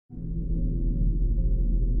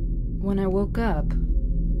When I woke up,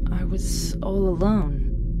 I was all alone.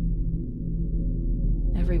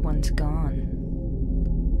 Everyone's gone.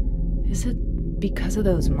 Is it because of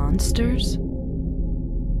those monsters?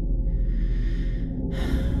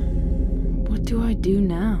 What do I do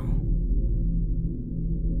now?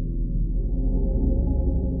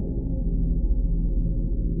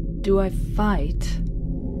 Do I fight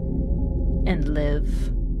and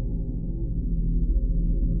live?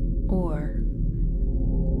 Or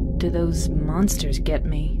do those monsters get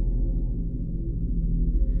me?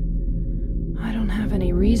 I don't have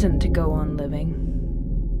any reason to go on living.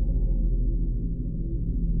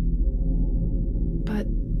 But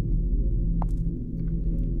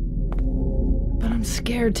I'm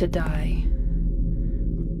scared to die.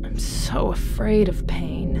 I'm so afraid of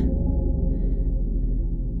pain.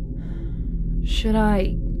 Should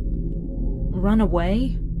I run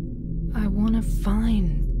away? I want to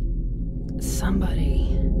find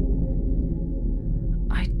somebody.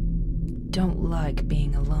 I don't like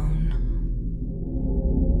being alone.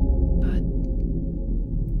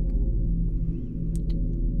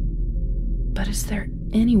 But is there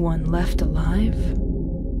anyone left alive?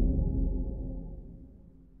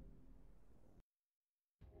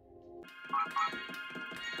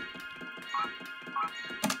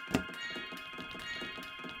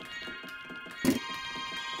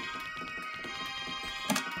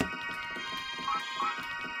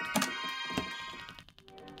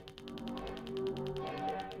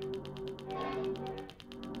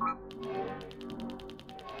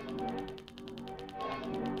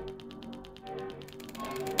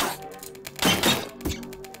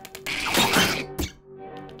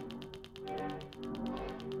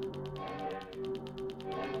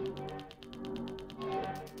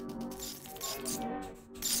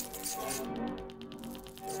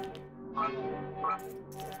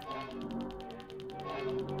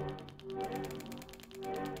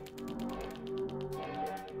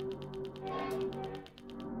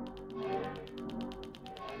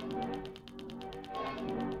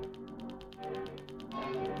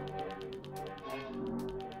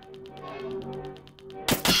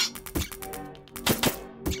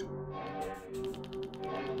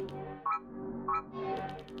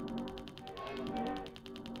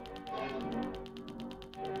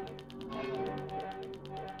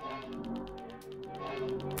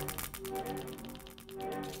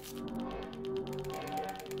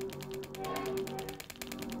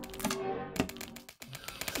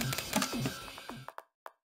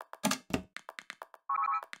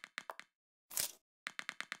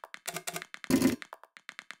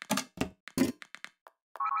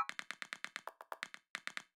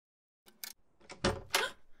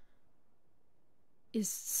 Is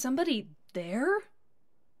somebody there?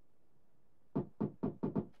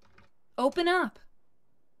 Open up.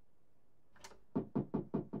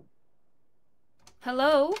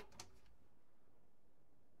 Hello?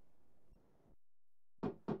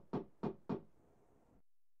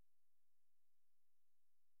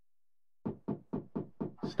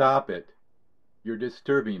 Stop it. You're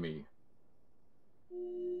disturbing me.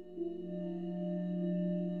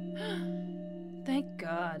 Thank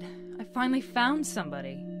God. I finally found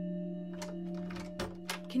somebody.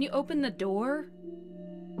 Can you open the door?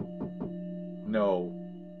 No.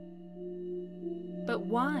 But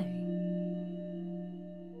why?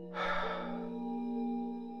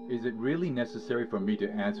 Is it really necessary for me to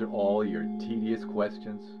answer all your tedious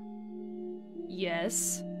questions?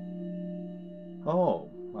 Yes. Oh,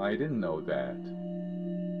 I didn't know that.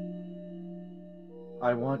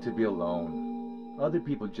 I want to be alone. Other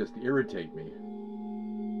people just irritate me.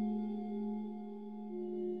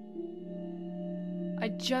 I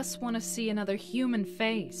just want to see another human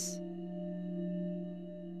face.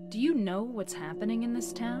 Do you know what's happening in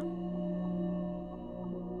this town?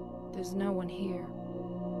 There's no one here.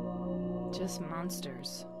 Just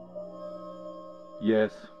monsters.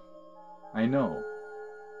 Yes, I know.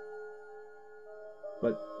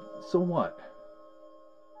 But so what?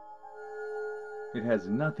 It has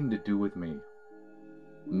nothing to do with me.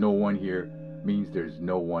 No one here means there's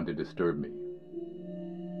no one to disturb me.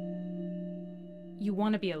 You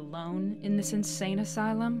want to be alone in this insane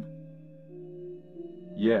asylum?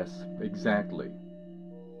 Yes, exactly.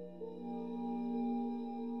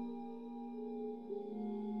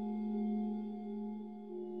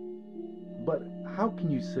 But how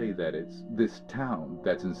can you say that it's this town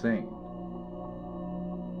that's insane?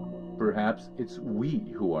 Perhaps it's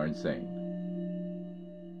we who are insane.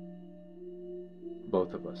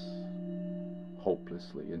 Both of us.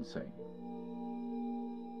 Hopelessly insane.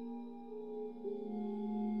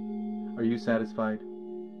 Are you satisfied?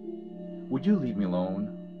 Would you leave me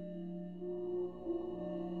alone?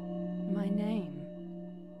 My name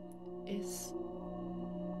is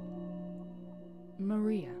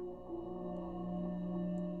Maria.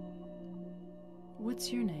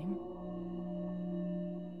 What's your name?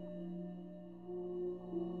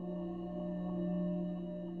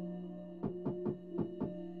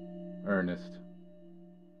 Ernest.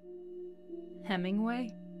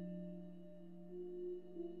 Hemingway?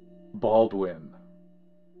 Baldwin.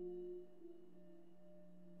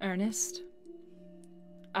 Ernest?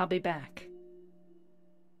 I'll be back.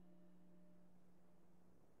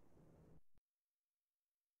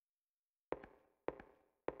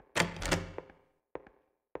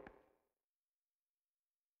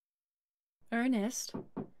 Ernest?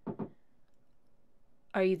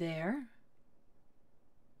 Are you there?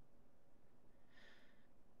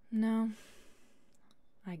 No,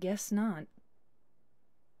 I guess not.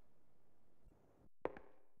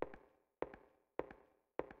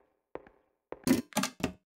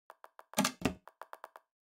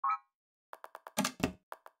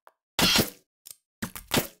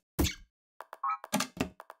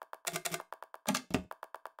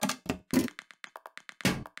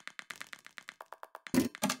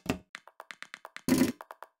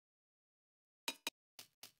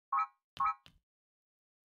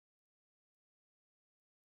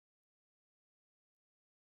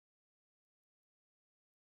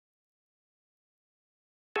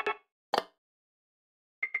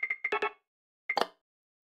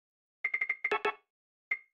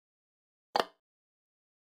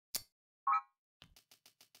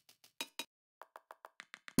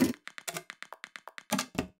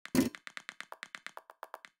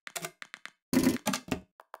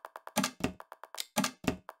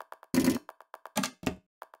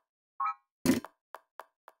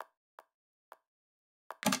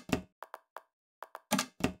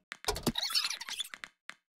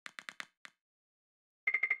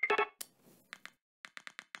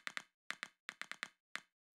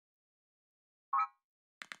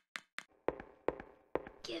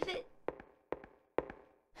 Give it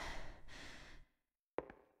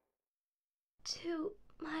to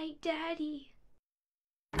my daddy.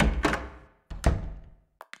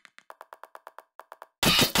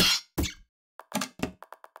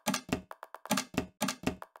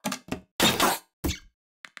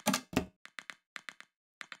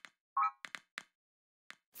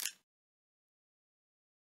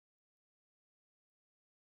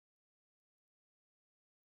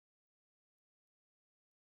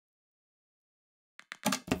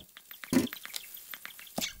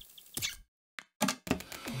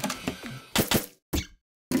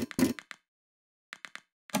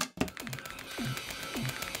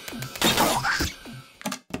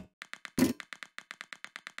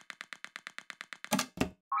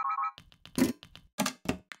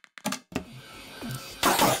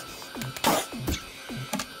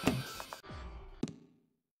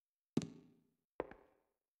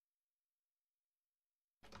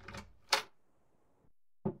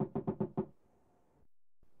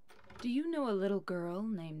 Do you know a little girl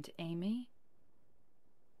named Amy?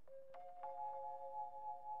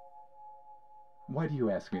 Why do you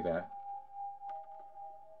ask me that?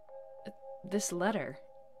 This letter.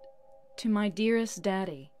 To my dearest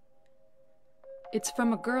daddy. It's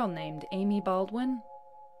from a girl named Amy Baldwin.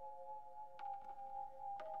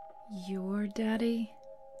 Your daddy?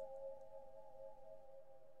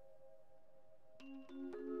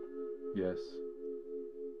 Yes.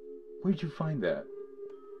 Where'd you find that?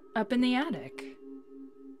 Up in the attic.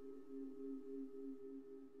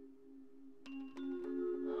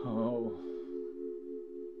 Oh.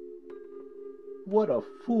 What a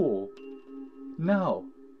fool. Now,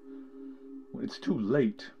 when it's too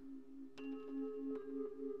late,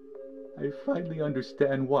 I finally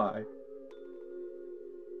understand why.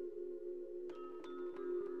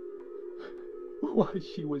 Why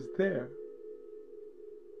she was there.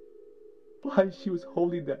 Why she was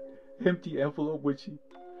holding that empty envelope when she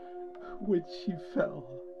fell.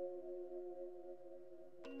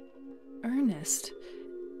 Ernest.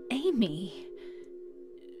 Amy.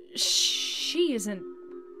 She isn't...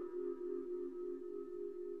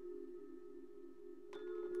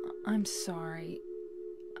 I'm sorry.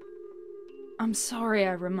 I'm sorry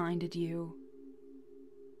I reminded you.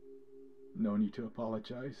 No need to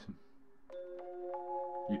apologize.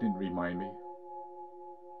 You didn't remind me.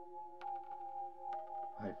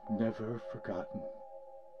 I've never forgotten.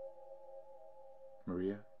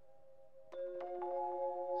 Maria,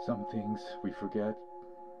 some things we forget,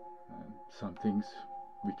 and some things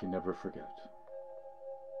we can never forget.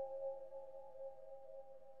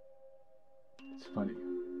 It's funny.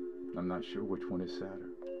 I'm not sure which one is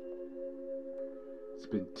sadder. It's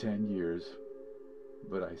been 10 years,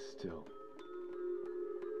 but I still...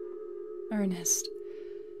 Ernest,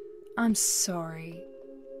 I'm sorry.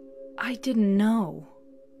 I didn't know.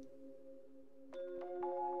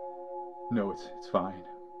 No, it's fine.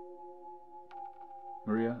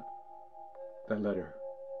 Maria, that letter.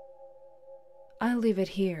 I'll leave it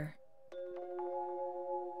here.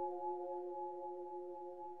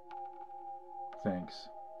 Thanks.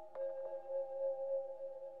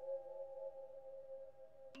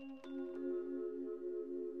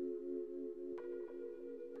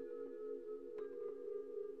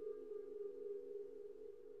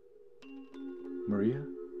 Maria?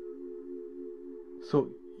 So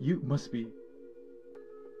you must be...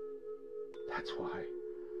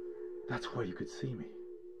 That's why you could see me.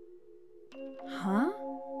 Huh?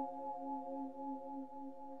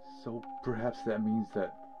 So perhaps that means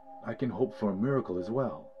that I can hope for a miracle as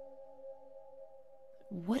well.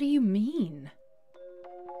 What do you mean?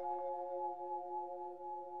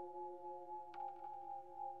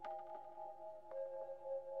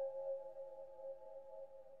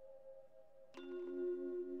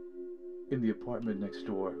 In the apartment next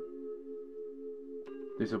door,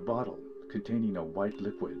 there's a bottle containing a white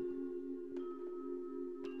liquid.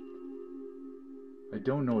 I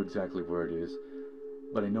don't know exactly where it is,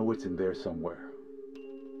 but I know it's in there somewhere.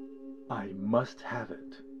 I must have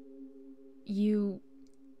it. You...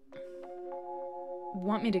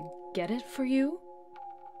 want me to get it for you?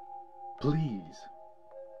 Please.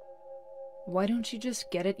 Why don't you just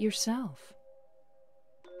get it yourself?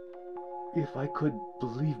 If I could,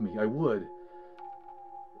 believe me, I would.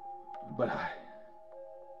 But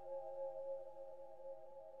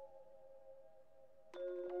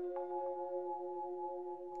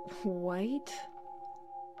White?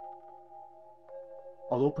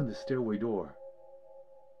 I'll open the stairway door.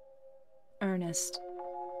 Ernest,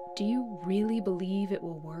 do you really believe it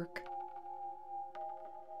will work?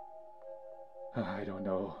 I don't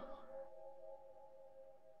know.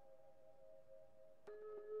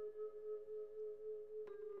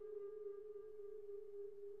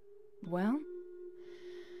 Well,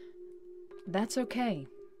 that's okay.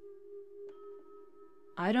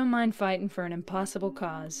 I don't mind fighting for an impossible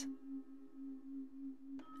cause.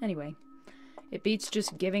 Anyway, it beats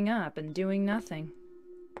just giving up and doing nothing.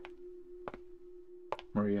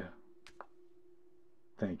 Maria,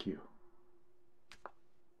 thank you.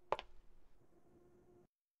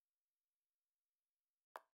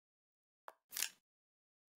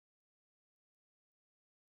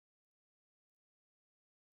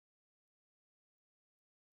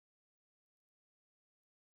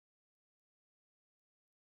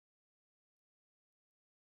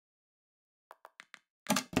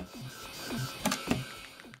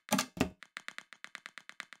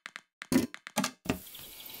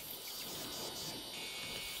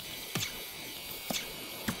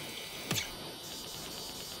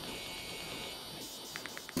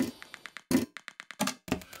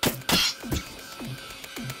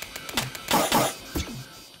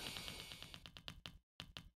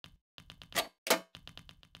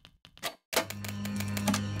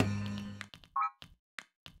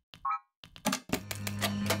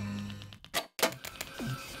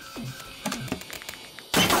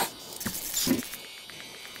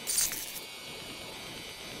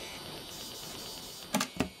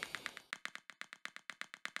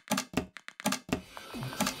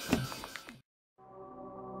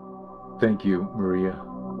 Thank you, Maria.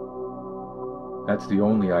 That's the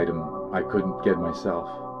only item I couldn't get myself.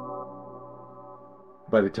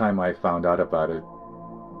 By the time I found out about it,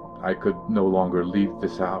 I could no longer leave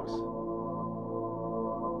this house.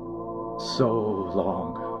 So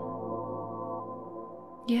long.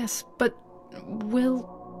 Yes, but will...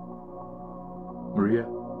 Maria,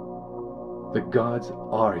 the gods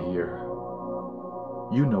are here.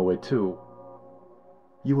 You know it too.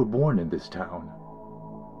 You were born in this town.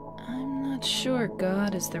 I'm not sure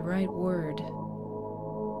God is the right word.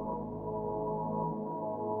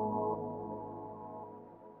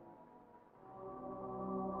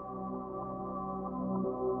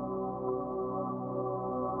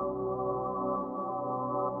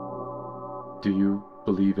 Do you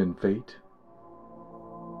believe in fate?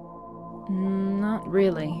 Not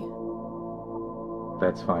really.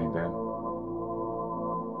 That's fine then.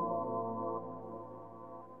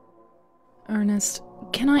 Ernest,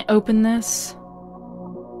 can I open this?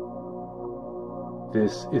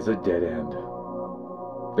 This is a dead end.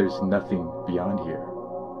 There's nothing beyond here.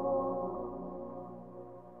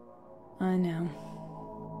 I know.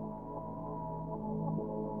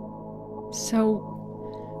 So,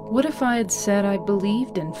 what if I had said I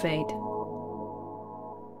believed in fate?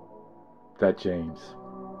 That James.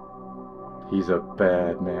 He's a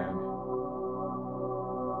bad man.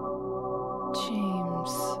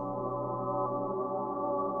 James.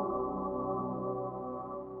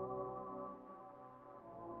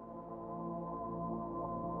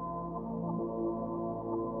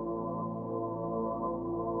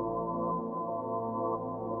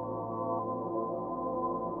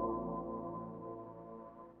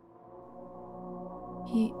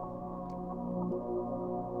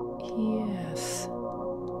 Yes.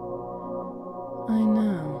 I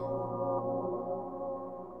know.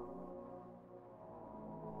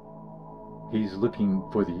 He's looking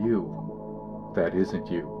for the you that isn't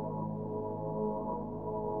you.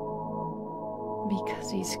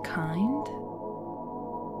 Because he's kind?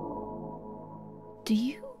 Do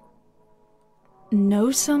you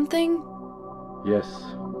know something? Yes.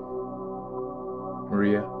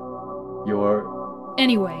 Maria, you're...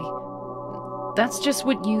 Anyway, that's just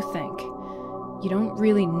what you think. You don't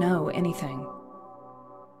really know anything.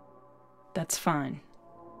 That's fine.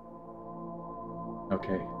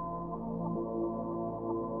 Okay.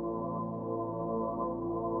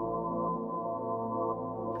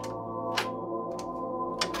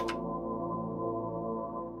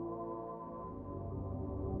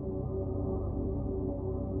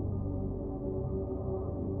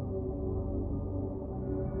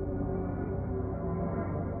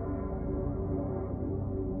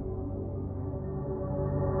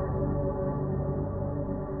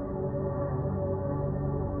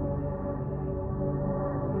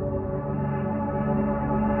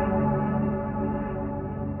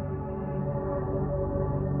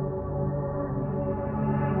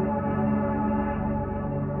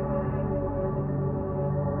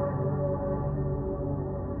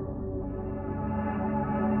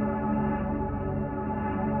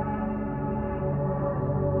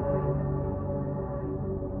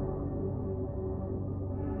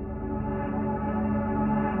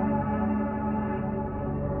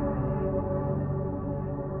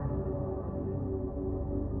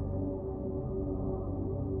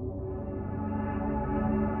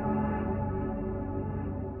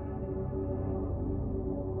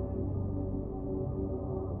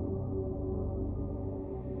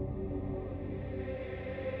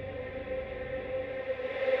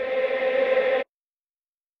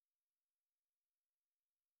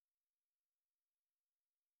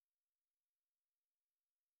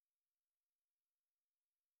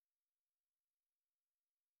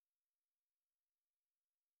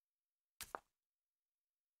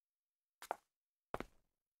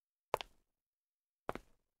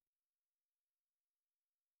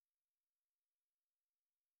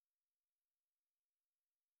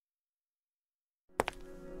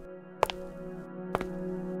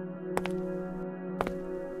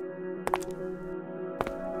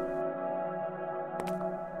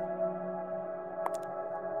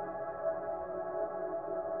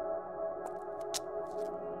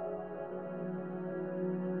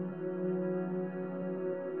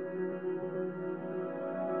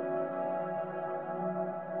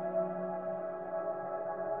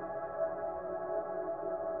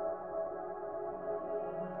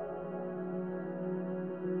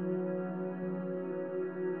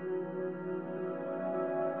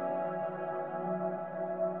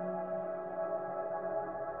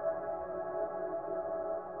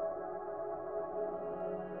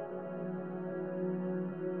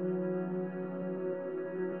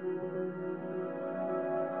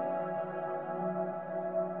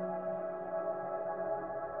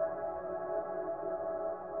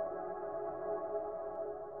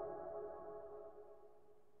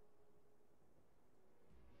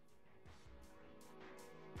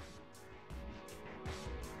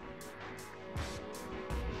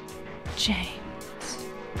 James.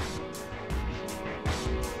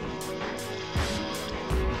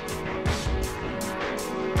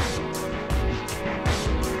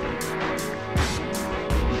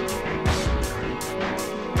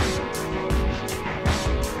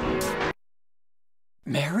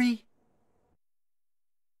 Mary?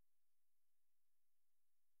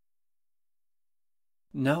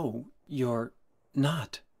 No, you're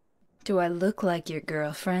not. Do I look like your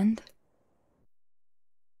girlfriend?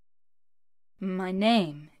 My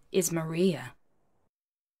name is Maria.